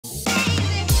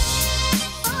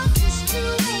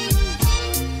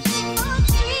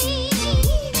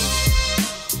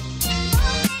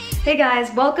Hey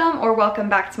guys, welcome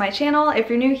back to my channel. If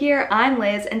you're new here, I'm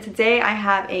Liz, and today I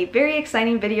have a very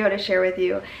exciting video to share with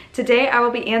you. Today I will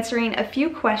be answering a few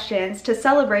questions to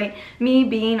celebrate me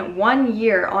being 1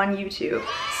 year on YouTube.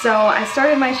 So I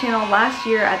started my channel last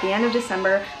year at the end of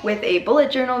December with a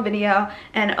bullet journal video,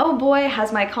 and oh boy,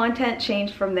 has my content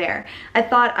changed from there. I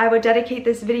thought I would dedicate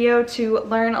this video to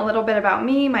learn a little bit about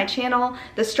me, my channel,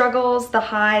 the struggles, the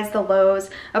highs, the lows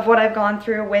of what I've gone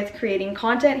through with creating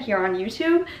content here on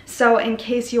YouTube. So in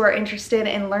case you are interested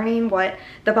in learning what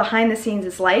the behind the scenes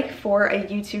is like for a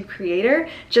YouTube creator,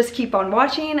 just keep on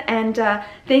watching. And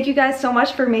thank you guys so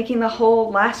much for making the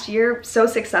whole last year so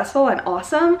successful and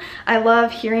awesome. I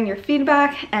love hearing your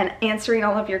feedback and answering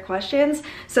all of your questions.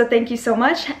 So thank you so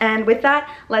much. And with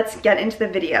that, let's get into the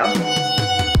video.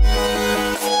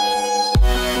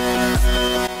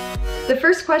 The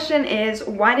first question is,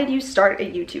 why did you start a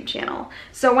YouTube channel?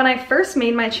 So when I first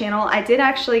made my channel, I did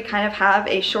actually kind of have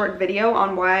a short video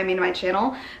on why I made my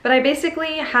channel, but I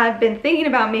basically had been thinking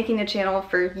about making a channel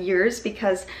for years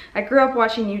because I grew up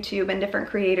watching YouTube and different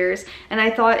creators, and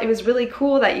I thought it was really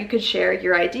cool that you could share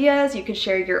your ideas, you could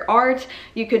share your art,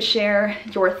 you could share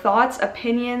your thoughts,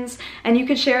 opinions, and you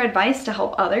could share advice to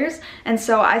help others. And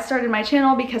so I started my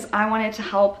channel because I wanted to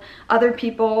help other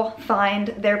people find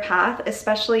their path,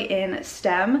 especially in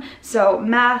STEM, so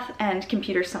math and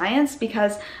computer science,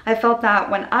 because I felt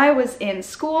that when I was in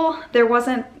school, there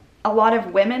wasn't a lot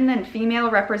of women and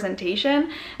female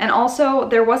representation, and also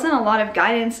there wasn't a lot of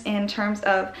guidance in terms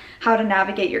of how to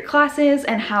navigate your classes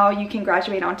and how you can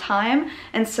graduate on time.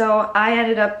 And so I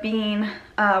ended up being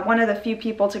one of the few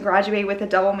people to graduate with a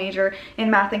double major in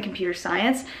math and computer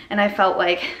science, and I felt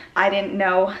like I didn't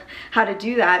know how to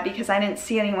do that because I didn't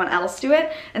see anyone else do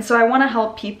it. And so I want to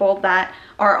help people that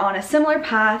are on a similar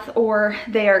path, or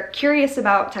they are curious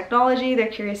about technology, they're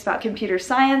curious about computer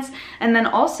science, and then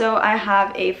also I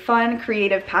have a fun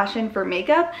creative passion for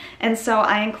makeup, and so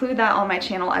I include that on my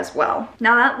channel as well.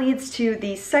 Now that leads to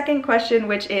the second question,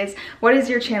 which is, what is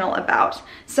your channel about?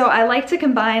 So I like to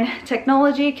combine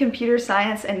technology, computer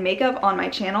science, and makeup on my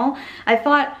channel. I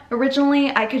thought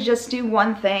originally I could just do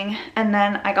one thing, and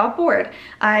then I got bored.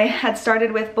 I had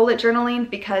started with bullet journaling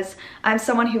because I'm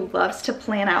someone who loves to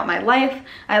plan out my life.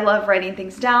 I love writing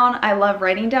things down. I love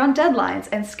writing down deadlines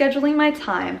and scheduling my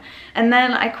time. And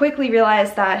then I quickly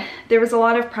realized that there was a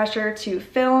lot of pressure to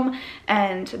film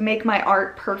and make my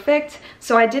art perfect.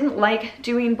 So I didn't like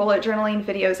doing bullet journaling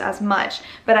videos as much,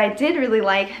 but I did really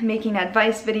like making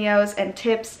advice videos and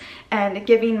tips and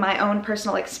giving my own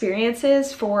personal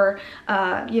experiences for,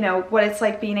 you know, what it's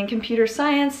like being in computer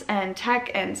science and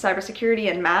tech and cybersecurity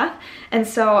and math. And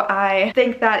so I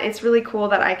think that it's really cool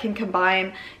that I can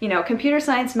combine, you know, computer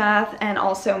science, math, and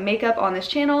also makeup on this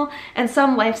channel, and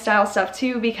some lifestyle stuff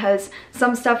too, because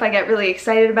some stuff I get really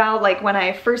excited about. Like when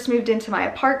I first moved into my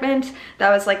apartment,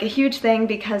 that was like a huge thing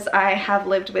because I have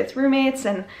lived with roommates,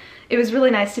 and it was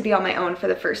really nice to be on my own for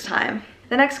the first time.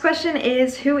 The next question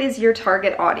is, who is your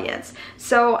target audience?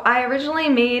 So I originally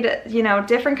made, you know,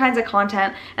 different kinds of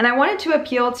content, and I wanted to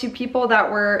appeal to people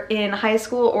that were in high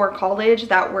school or college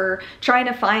that were trying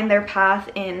to find their path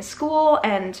in school,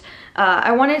 and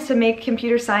I wanted to make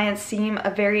computer science seem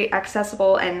a very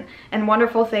accessible and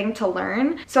wonderful thing to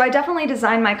learn. So I definitely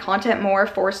designed my content more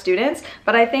for students,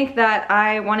 but I think that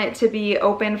I want it to be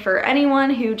open for anyone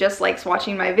who just likes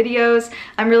watching my videos.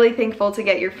 I'm really thankful to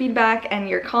get your feedback and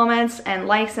your comments and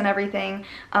likes and everything,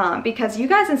 because you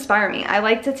guys inspire me. I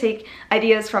like to take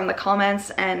ideas from the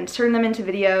comments and turn them into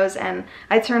videos, and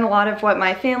I turn a lot of what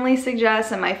my family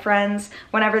suggests and my friends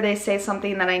whenever they say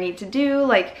something that I need to do,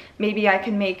 like maybe I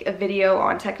can make a video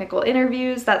on technical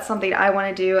interviews. That's something I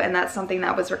want to do, and that's something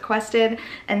that was requested.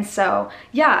 And so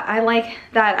yeah, I like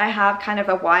that I have kind of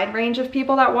a wide range of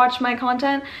people that watch my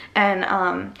content, and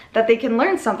that they can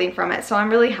learn something from it. So I'm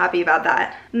really happy about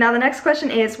that. Now the next question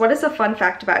is, what is a fun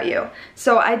fact about you?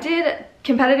 So I did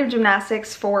competitive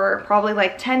gymnastics for probably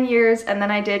like 10 years, and then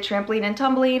I did trampoline and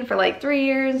tumbling for like 3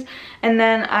 years, and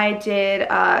then I did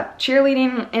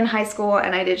cheerleading in high school,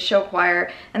 and I did show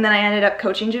choir, and then I ended up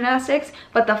coaching gymnastics.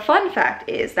 But the fun fact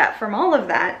is that from all of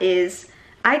that is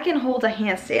I can hold a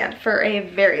handstand for a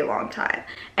very long time.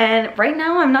 And right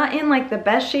now I'm not in like the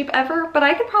best shape ever, but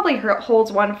I could probably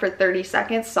hold one for 30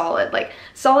 seconds solid, like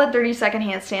solid 30-second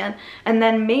handstand. And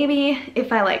then maybe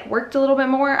if I like worked a little bit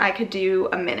more, I could do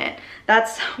a minute.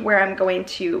 That's where I'm going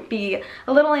to be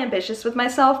a little ambitious with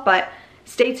myself, but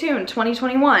stay tuned.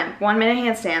 2021, 1 minute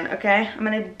handstand, okay? I'm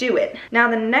gonna do it. Now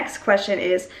the next question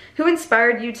is, who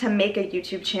inspired you to make a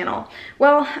YouTube channel?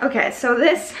 Well, okay, so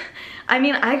this, I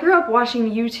mean, I grew up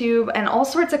watching YouTube and all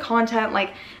sorts of content,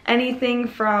 like anything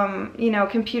from, you know,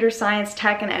 computer science,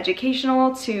 tech, and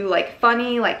educational to like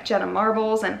funny, like Jenna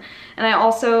Marbles, and I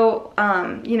also,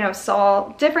 you know, saw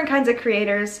different kinds of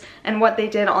creators and what they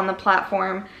did on the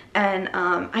platform. And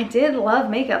I did love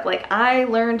makeup. Like, I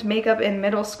learned makeup in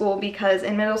middle school because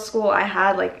in middle school I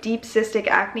had like deep cystic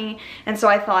acne, and so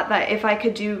I thought that if I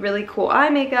could do really cool eye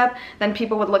makeup, then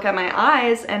people would look at my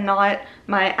eyes and not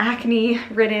my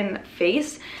acne-ridden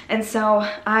face. And so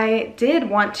I did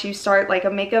want to start like a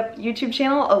makeup YouTube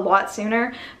channel a lot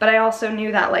sooner, but I also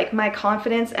knew that like my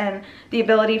confidence and the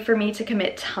ability for me to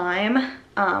commit time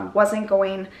wasn't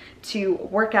going to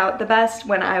work out the best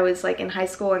when I was like in high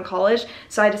school and college,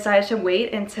 so I decided to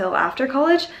wait until after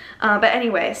college. But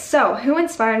anyway, so who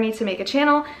inspired me to make a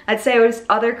channel? I'd say it was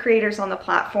other creators on the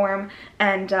platform,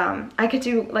 and I could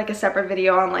do like a separate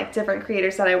video on like different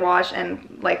creators that I watch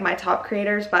and like my top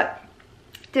creators, but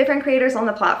different creators on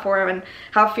the platform and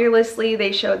how fearlessly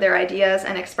they showed their ideas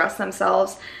and expressed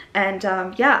themselves. And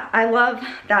yeah, I love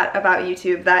that about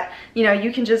YouTube, that, you know,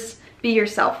 you can just be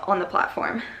yourself on the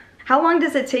platform. How long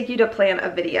does it take you to plan a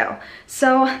video?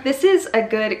 So this is a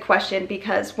good question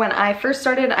because when I first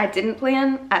started, I didn't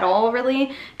plan at all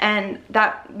really, and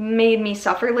that made me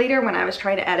suffer later when I was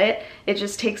trying to edit. It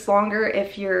just takes longer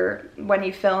if when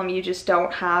you film, you just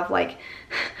don't have like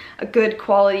a good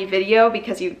quality video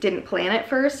because you didn't plan it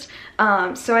first.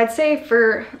 So I'd say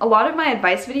for a lot of my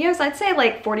advice videos, I'd say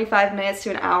like 45 minutes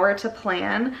to an hour to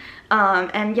plan.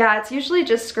 And yeah, it's usually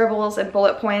just scribbles and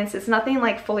bullet points. It's nothing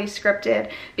like fully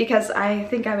scripted because I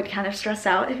think I would kind of stress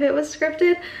out if it was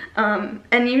scripted.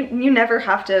 And you never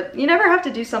have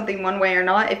to do something one way or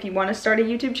not if you want to start a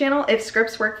YouTube channel. If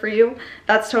scripts work for you,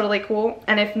 that's totally cool.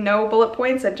 And if no bullet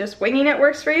points and just winging it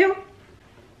works for you,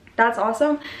 that's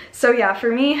awesome. So yeah,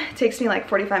 for me, it takes me like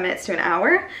 45 minutes to an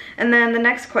hour. And then the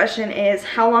next question is,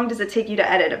 how long does it take you to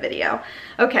edit a video?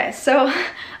 Okay, so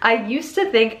I used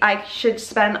to think I should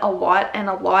spend a lot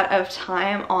of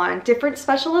time on different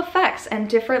special effects and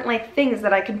different like things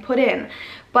that I can put in.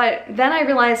 But then I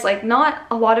realized like not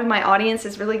a lot of my audience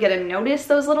is really gonna notice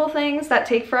those little things that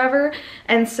take forever.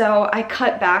 And so I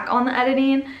cut back on the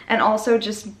editing, and also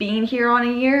just being here on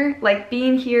a year, like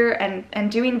being here and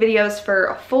doing videos for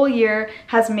a full year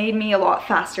has made me a lot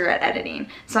faster at editing.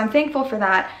 So I'm thankful for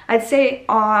that. I'd say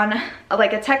on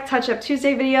like a Tech Touch-Up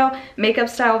Tuesday video, makeup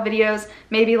style videos,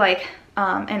 maybe like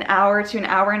an hour to an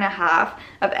hour and a half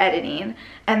of editing.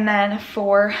 And then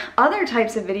for other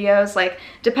types of videos, like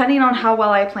depending on how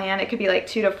well I plan, it could be like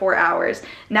 2 to 4 hours.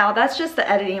 Now that's just the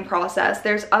editing process.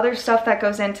 There's other stuff that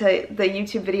goes into the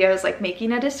YouTube videos, like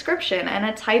making a description and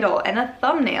a title and a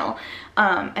thumbnail,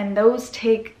 and those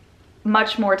take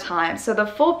much more time. So the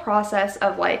full process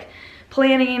of like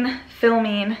planning,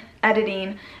 filming,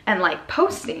 editing, and like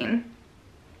posting,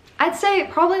 I'd say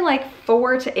probably like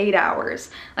 4 to 8 hours.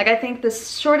 Like I think the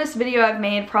shortest video I've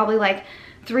made probably like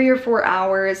 3 or 4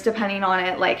 hours depending on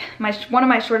it. Like one of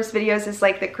my shortest videos is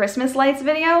like the Christmas lights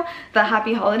video, the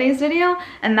Happy Holidays video,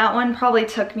 and that one probably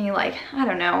took me like, I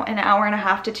don't know, an hour and a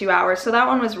half to 2 hours. So that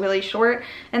one was really short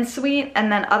and sweet.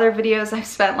 And then other videos I've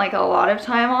spent like a lot of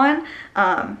time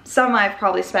on. Some I've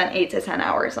probably spent 8 to 10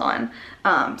 hours on.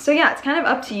 So yeah, it's kind of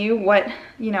up to you what,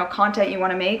 you know, content you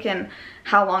want to make and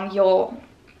how long you'll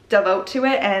devote to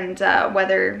it, and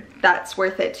whether that's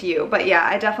worth it to you. But yeah,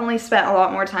 I definitely spent a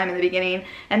lot more time in the beginning,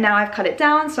 and now I've cut it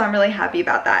down, so I'm really happy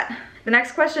about that. The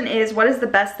next question is, what is the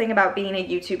best thing about being a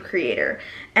YouTube creator?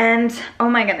 And oh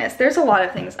my goodness, there's a lot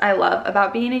of things I love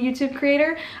about being a YouTube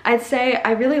creator. I'd say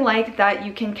I really like that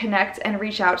you can connect and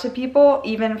reach out to people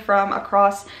even from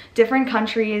across different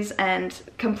countries and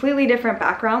completely different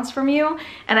backgrounds from you.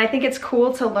 And I think it's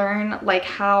cool to learn like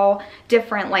how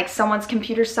different like someone's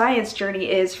computer science journey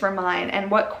is from mine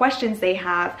and what questions they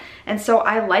have. And so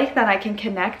I like that I can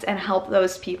connect and help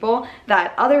those people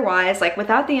that otherwise, like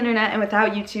without the internet and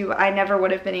without YouTube, I never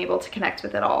would have been able to connect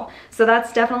with it all. So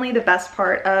that's definitely the best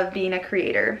part of being a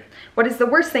creator. What is the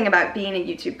worst thing about being a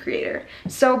YouTube creator?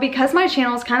 So because my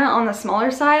channel is kind of on the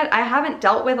smaller side, I haven't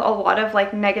dealt with a lot of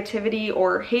like negativity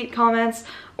or hate comments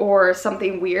or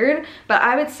something weird, but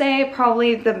I would say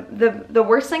probably the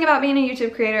worst thing about being a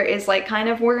YouTube creator is like kind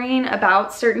of worrying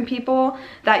about certain people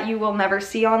that you will never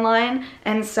see online.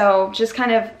 And so just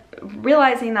kind of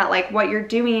realizing that like what you're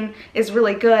doing is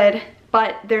really good,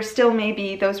 but there still may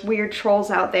be those weird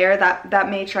trolls out there that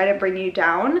may try to bring you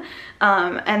down.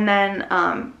 And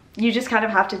then you just kind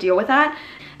of have to deal with that.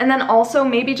 And then also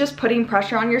maybe just putting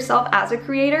pressure on yourself as a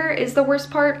creator is the worst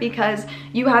part, because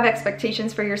you have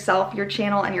expectations for yourself, your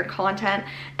channel, and your content.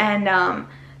 And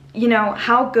you know,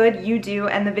 how good you do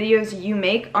and the videos you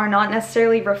make are not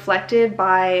necessarily reflected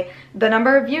by the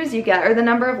number of views you get or the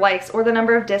number of likes or the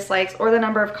number of dislikes or the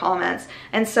number of comments.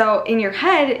 And so in your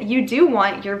head, you do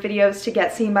want your videos to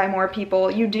get seen by more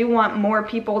people. You do want more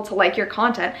people to like your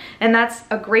content, and that's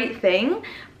a great thing,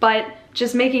 but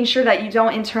just making sure that you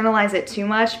don't internalize it too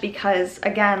much, because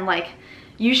again, like,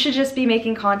 you should just be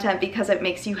making content because it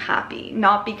makes you happy,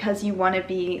 not because you want to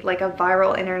be like a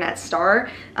viral internet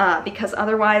star, because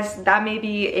otherwise that may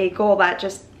be a goal that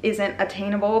just isn't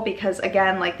attainable, because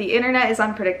again, like, the internet is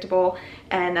unpredictable,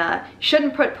 and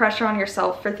shouldn't put pressure on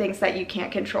yourself for things that you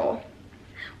can't control.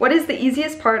 What is the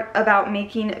easiest part about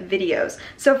making videos?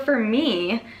 So for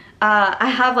me, I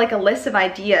have like a list of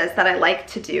ideas that I like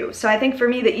to do. So I think for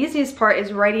me, the easiest part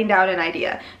is writing down an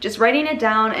idea, just writing it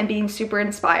down and being super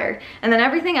inspired. And then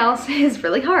everything else is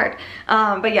really hard.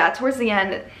 But yeah, towards the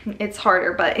end, it's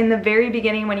harder. But in the very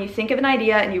beginning, when you think of an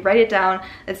idea and you write it down,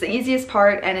 it's the easiest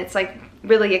part, and it's like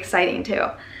really exciting too.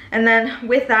 And then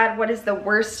with that, what is the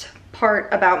worst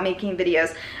part about making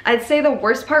videos? I'd say the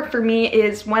worst part for me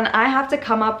is when I have to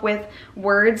come up with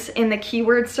words in the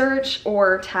keyword search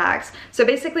or tags. So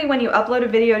basically, when you upload a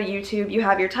video to YouTube, you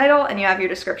have your title and you have your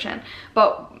description.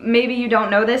 But maybe you don't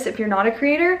know this if you're not a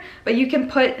creator, but you can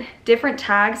put different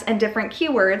tags and different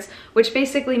keywords, which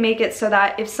basically make it so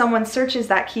that if someone searches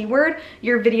that keyword,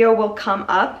 your video will come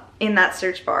up in that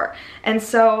search bar. And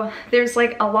so there's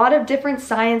like a lot of different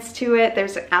science to it.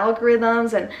 There's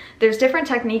algorithms and there's different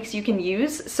techniques you can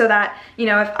use so that, you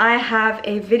know, if I have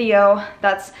a video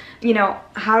that's, you know,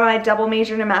 how do I double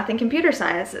major in math and computer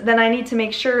science, then I need to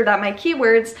make sure that my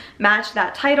keywords match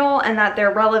that title and that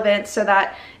they're relevant, so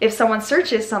that if someone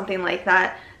searches something like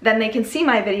that, then they can see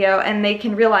my video and they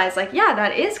can realize, like, yeah,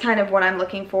 that is kind of what I'm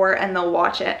looking for, and they'll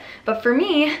watch it. But for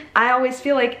me, I always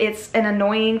feel like it's an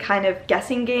annoying kind of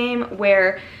guessing game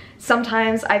where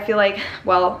sometimes I feel like,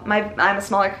 well, I'm a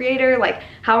smaller creator, like,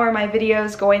 how are my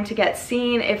videos going to get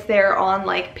seen if they're on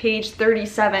like page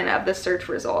 37 of the search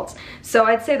results? So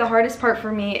I'd say the hardest part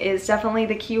for me is definitely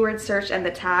the keyword search and the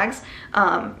tags.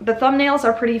 The thumbnails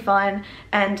are pretty fun,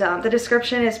 and the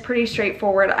description is pretty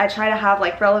straightforward. I try to have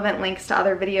like relevant links to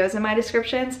other videos in my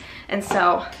descriptions, and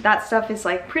so that stuff is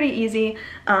like pretty easy.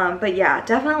 But yeah,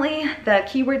 definitely the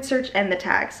keyword search and the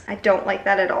tags. I don't like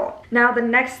that at all. Now the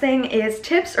next thing is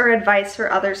tips or advice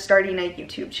for others starting a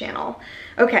YouTube channel.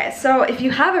 Okay, so if you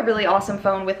have a really awesome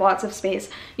phone with lots of space,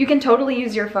 you can totally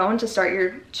use your phone to start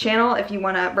your channel if you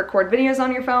want to record videos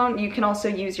on your phone. You can also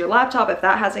use your laptop if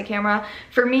that has a camera.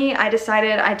 For me, I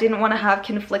decided I didn't want to have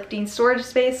conflicting storage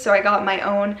space, so I got my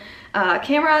own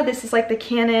camera. This is like the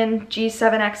Canon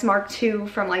G7X Mark II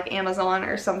from like Amazon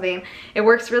or something. It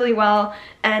works really well,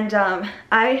 and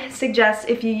I suggest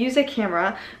if you use a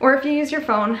camera or if you use your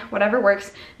phone, whatever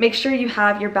works, make sure you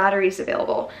have your batteries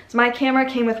available. So my camera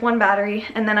came with one battery,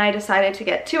 and then I decided to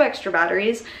get 2 extra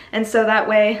batteries, and so that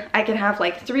way I can have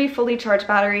like 3 fully charged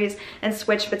batteries and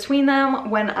switch between them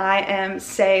when I am,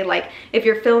 say, like if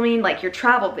you're filming like your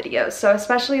travel videos. So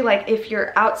especially like if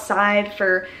you're outside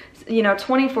for, you know,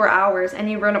 24 hours and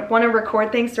you want to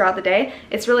record things throughout the day,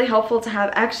 it's really helpful to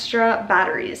have extra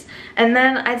batteries. And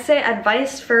then I'd say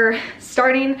advice for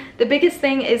starting, the biggest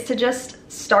thing is to just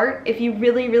start. If you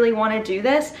really, really want to do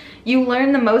this, you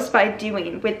learn the most by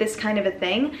doing with this kind of a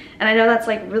thing. And I know that's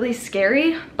like really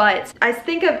scary, but I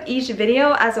think of each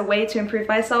video as a way to improve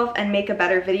myself and make a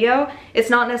better video. It's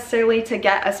not necessarily to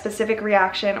get a specific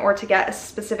reaction or to get a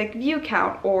specific view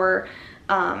count or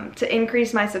to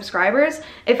increase my subscribers.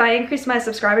 If I increase my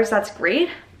subscribers, that's great.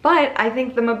 But I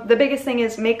think the biggest thing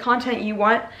is make content you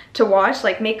want to watch,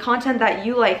 like make content that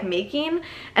you like making,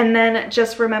 and then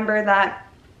just remember that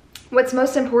what's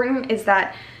most important is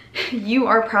that you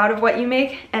are proud of what you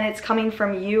make and it's coming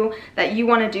from you, that you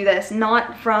want to do this,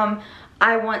 not from,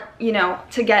 I want, you know,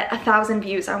 to get 1,000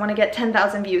 views, I want to get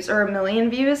 10,000 views or 1,000,000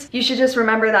 views. You should just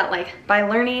remember that like by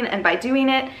learning and by doing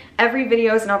it, every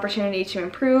video is an opportunity to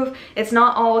improve. It's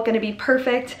not all going to be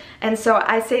perfect, and so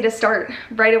I say to start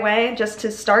right away, just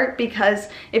to start, because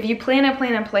if you plan and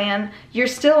plan and plan, you're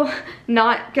still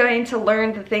not going to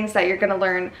learn the things that you're going to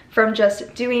learn from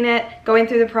just doing it, going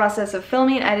through the process of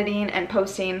filming, editing, and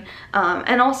posting.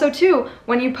 And also too,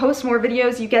 when you post more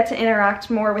videos, you get to interact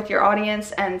more with your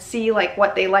audience and see like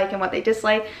what they like and what they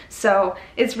dislike. So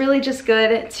it's really just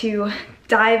good to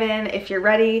dive in if you're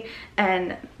ready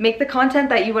and make the content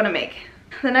that you want to make.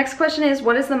 The next question is,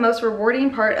 what is the most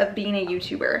rewarding part of being a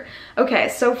YouTuber? Okay,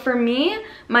 so for me,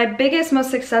 my biggest,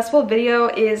 most successful video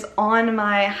is on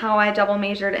my how I double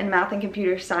majored in math and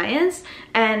computer science,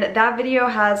 and that video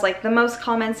has like the most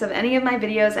comments of any of my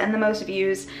videos and the most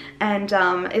views, and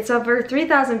it's over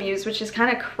 3,000 views, which is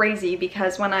kind of crazy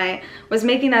because when I was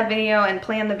making that video and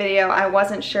planned the video, I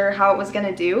wasn't sure how it was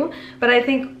gonna do, but I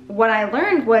think what I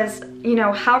learned was, you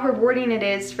know, how rewarding it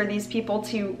is for these people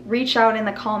to reach out in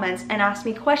the comments and ask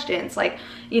me questions. Like,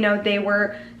 you know, they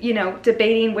were, you know,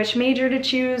 debating which major to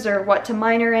choose or what to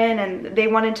minor in, and they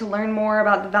wanted to learn more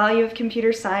about the value of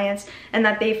computer science and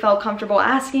that they felt comfortable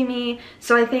asking me.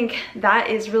 So I think that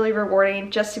is really rewarding,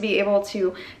 just to be able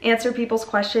to answer people's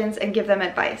questions and give them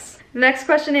advice. The next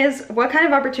question is, what kind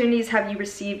of opportunities have you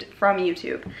received from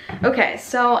YouTube? Okay,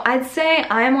 so I'd say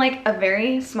I'm like a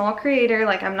very small creator,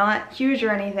 like I'm not huge or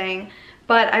anything,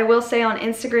 but I will say on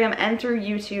Instagram and through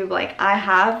YouTube, like I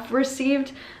have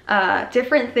received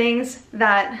different things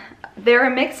that they're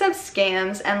a mix of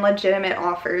scams and legitimate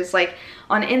offers. Like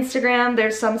on Instagram,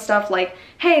 there's some stuff like,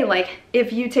 hey, like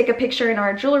if you take a picture in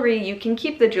our jewelry, you can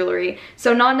keep the jewelry.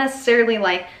 So not necessarily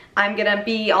like I'm gonna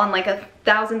be on like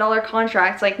 $1,000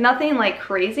 contracts, like nothing like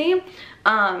crazy.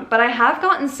 But I have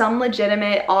gotten some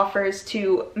legitimate offers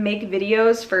to make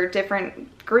videos for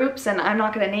different groups, and I'm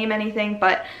not gonna name anything,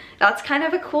 but that's kind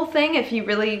of a cool thing if you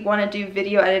really want to do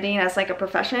video editing as like a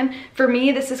profession. For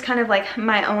me, this is kind of like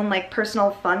my own like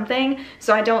personal fun thing,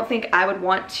 so I don't think I would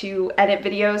want to edit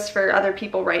videos for other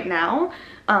people right now.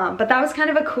 But that was kind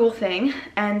of a cool thing,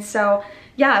 and so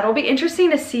yeah, it'll be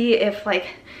interesting to see if like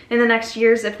in the next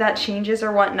years if that changes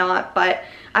or whatnot. But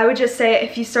I would just say,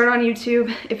 if you start on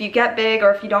YouTube, if you get big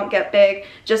or if you don't get big,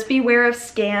 just beware of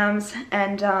scams.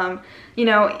 And you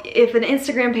know, if an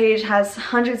Instagram page has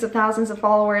hundreds of thousands of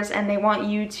followers and they want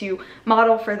you to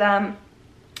model for them,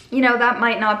 you know, that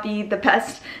might not be the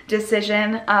best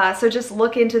decision. So just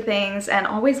look into things and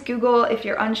always Google if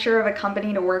you're unsure of a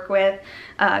company to work with.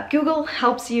 Google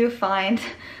helps you find,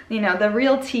 you know, the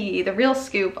real tea, the real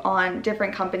scoop on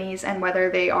different companies and whether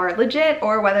they are legit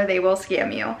or whether they will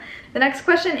scam you. The next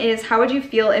question is, how would you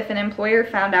feel if an employer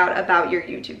found out about your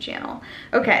YouTube channel?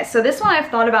 Okay, so this one I've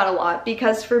thought about a lot,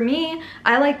 because for me,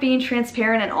 I like being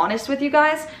transparent and honest with you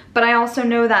guys, but I also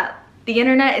know that the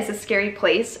internet is a scary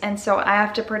place, and so I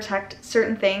have to protect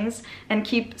certain things and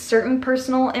keep certain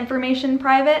personal information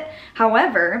private.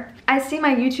 However, I see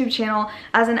my YouTube channel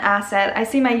as an asset. I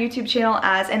see my YouTube channel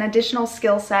as an additional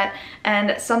skill set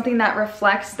and something that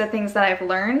reflects the things that I've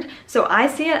learned. So I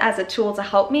see it as a tool to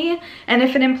help me. And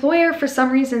if an employer for some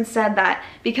reason said that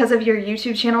because of your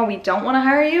YouTube channel we don't want to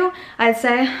hire you, I'd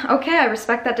say, okay, I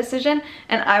respect that decision,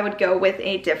 and I would go with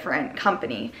a different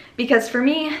company. Because for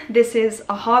me, this is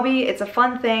a hobby, it's a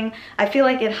fun thing. I feel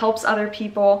like it helps other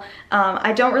people.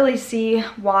 I don't really see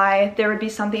why there would be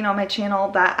something on my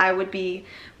channel that I would be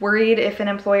worried if an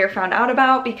employer found out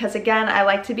about, because again, I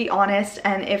like to be honest,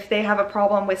 and if they have a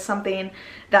problem with something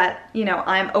that, you know,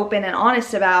 I'm open and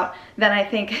honest about, then I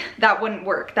think that wouldn't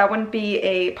work. That wouldn't be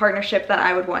a partnership that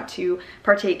I would want to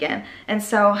partake in. And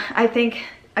so I think,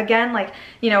 again, like,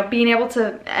 you know, being able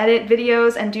to edit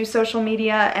videos and do social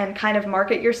media and kind of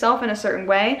market yourself in a certain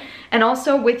way. And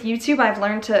also with YouTube, I've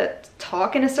learned to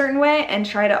talk in a certain way and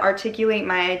try to articulate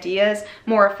my ideas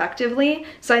more effectively.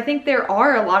 So I think there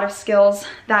are a lot of skills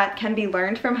that can be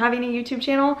learned from having a YouTube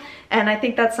channel. And I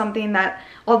think that's something that,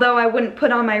 although I wouldn't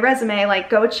put on my resume,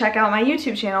 like, go check out my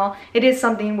YouTube channel, it is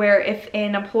something where if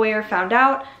an employer found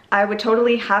out, I would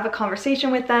totally have a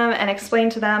conversation with them and explain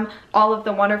to them all of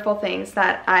the wonderful things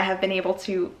that I have been able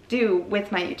to do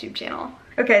with my YouTube channel.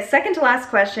 Okay, second to last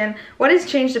question, what has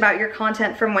changed about your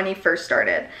content from when you first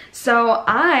started? So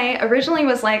I originally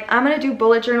was like, I'm gonna do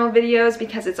bullet journal videos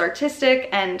because it's artistic,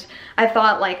 and I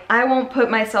thought like I won't put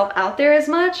myself out there as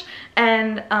much,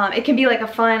 and it can be like a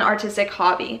fun artistic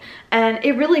hobby. And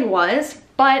it really was.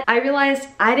 But I realized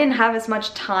I didn't have as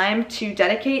much time to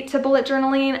dedicate to bullet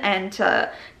journaling and to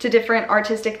different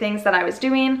artistic things that I was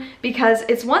doing, because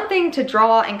it's one thing to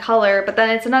draw and color, but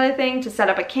then it's another thing to set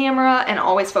up a camera and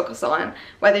always focus on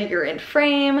whether you're in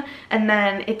frame, and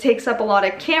then it takes up a lot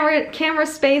of camera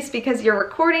space because you're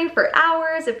recording for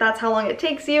hours. If that's how long it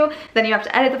takes you, then you have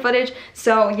to edit the footage.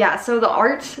 So yeah, so the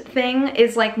art thing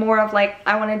is like more of like,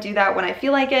 I want to do that when I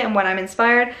feel like it and when I'm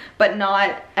inspired, but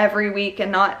not every every week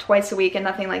and not twice a week and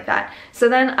nothing like that. So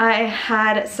then I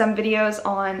had some videos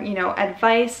on, you know,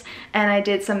 advice, and I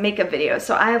did some makeup videos.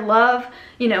 So I love,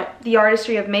 you know, the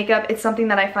artistry of makeup. It's something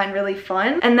that I find really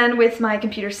fun. And then with my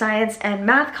computer science and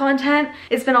math content,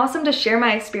 it's been awesome to share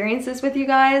my experiences with you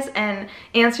guys and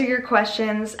answer your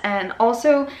questions, and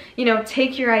also, you know,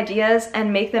 take your ideas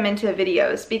and make them into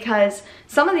videos, because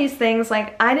some of these things,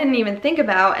 like, I didn't even think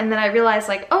about, and then I realized,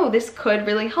 like, oh, this could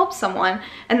really help someone.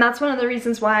 And that's one of the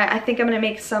reasons why I think I'm gonna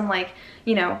make some, like,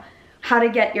 you know, how to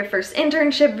get your first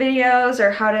internship videos,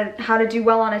 or how to do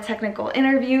well on a technical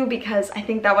interview, because I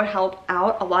think that would help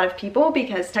out a lot of people,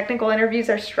 because technical interviews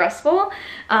are stressful.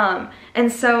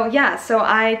 And so yeah, so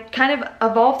I kind of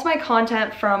evolved my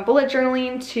content from bullet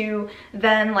journaling to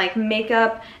then like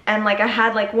makeup, and like I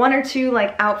had like 1 or 2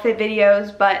 like outfit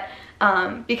videos, but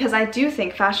because I do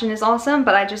think fashion is awesome,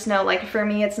 but I just know, like, for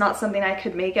me it's not something I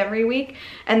could make every week.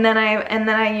 And then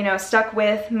I you know, stuck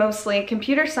with mostly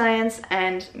computer science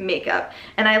and makeup.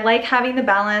 And I like having the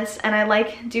balance, and I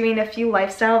like doing a few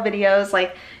lifestyle videos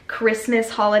like Christmas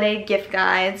holiday gift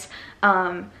guides.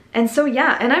 And so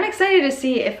yeah, and I'm excited to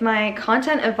see if my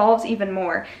content evolves even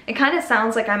more. It kind of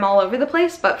sounds like I'm all over the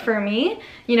place, but for me,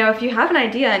 you know, if you have an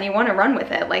idea and you want to run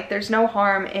with it, like, there's no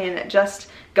harm in just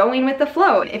going with the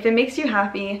flow. If it makes you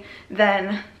happy,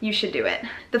 then you should do it.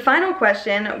 The final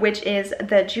question, which is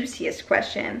the juiciest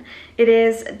question, it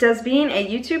is, does being a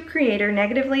YouTube creator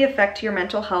negatively affect your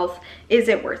mental health? Is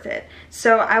it worth it?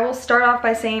 So I will start off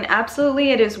by saying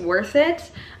absolutely it is worth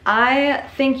it. I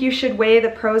think you should weigh the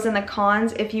pros and the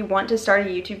cons if you want to start a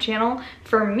YouTube channel.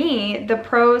 For me, the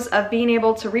pros of being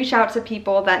able to reach out to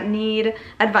people that need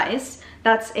advice,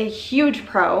 that's a huge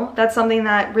pro. That's something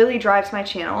that really drives my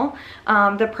channel.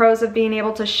 The pros of being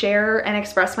able to share and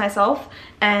express myself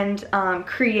and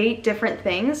create different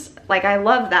things, like, I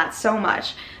love that so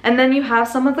much. And then you have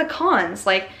some of the cons,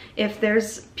 like if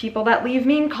there's people that leave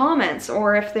mean comments,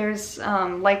 or if there's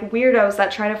like weirdos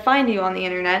that try to find you on the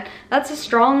internet, that's a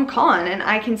strong con, and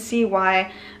I can see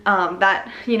why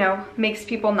that, you know, makes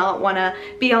people not want to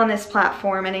be on this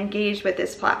platform and engage with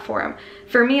this platform.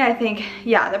 For me, I think,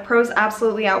 yeah, the pros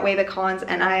absolutely outweigh the cons,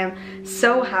 and I am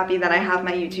so happy that I have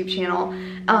my YouTube channel.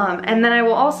 And then I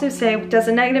will also say, does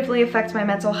it negatively affect my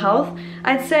mental health?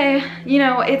 I'd say, you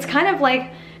know, it's kind of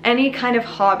like any kind of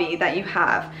hobby that you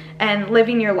have and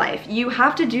living your life. You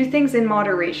have to do things in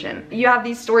moderation. You have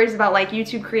these stories about like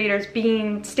YouTube creators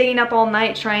staying up all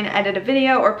night trying to edit a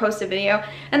video or post a video,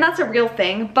 and that's a real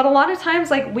thing. But a lot of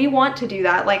times, like, we want to do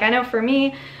that. Like, I know for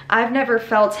me, I've never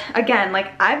felt, again,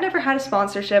 like, I've never had a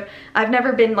sponsorship. I've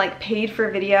never been like paid for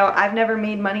video. I've never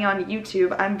made money on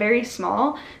YouTube. I'm very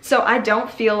small, so I don't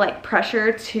feel like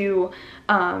pressure to,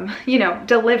 you know,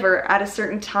 deliver at a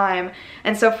certain time.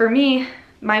 And so for me,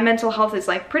 my mental health is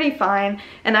like pretty fine,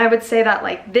 and I would say that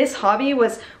like this hobby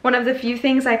was one of the few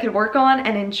things I could work on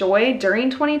and enjoy during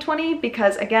 2020,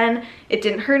 because again, it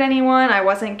didn't hurt anyone, I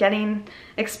wasn't getting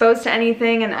exposed to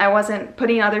anything, and I wasn't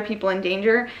putting other people in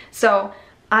danger. So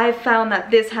I've found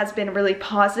that this has been really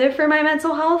positive for my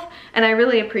mental health, and I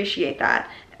really appreciate that.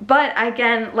 But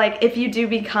again, like, if you do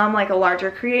become like a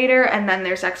larger creator, and then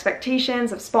there's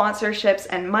expectations of sponsorships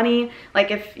and money,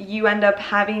 like if you end up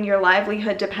having your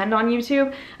livelihood depend on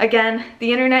YouTube, again,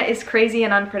 the internet is crazy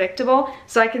and unpredictable,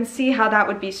 so I can see how that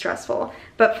would be stressful.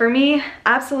 But for me,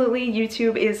 absolutely,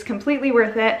 YouTube is completely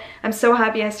worth it. I'm so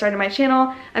happy I started my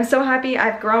channel. I'm so happy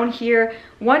I've grown here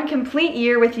 1 complete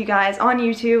year with you guys on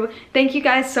YouTube. Thank you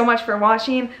guys so much for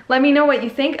watching. Let me know what you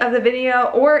think of the video,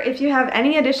 or if you have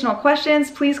any additional questions,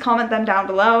 please comment them down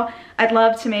below. I'd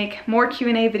love to make more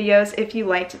Q&A videos if you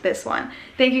liked this one.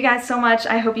 Thank you guys so much.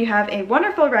 I hope you have a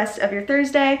wonderful rest of your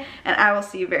Thursday, and I will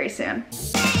see you very soon.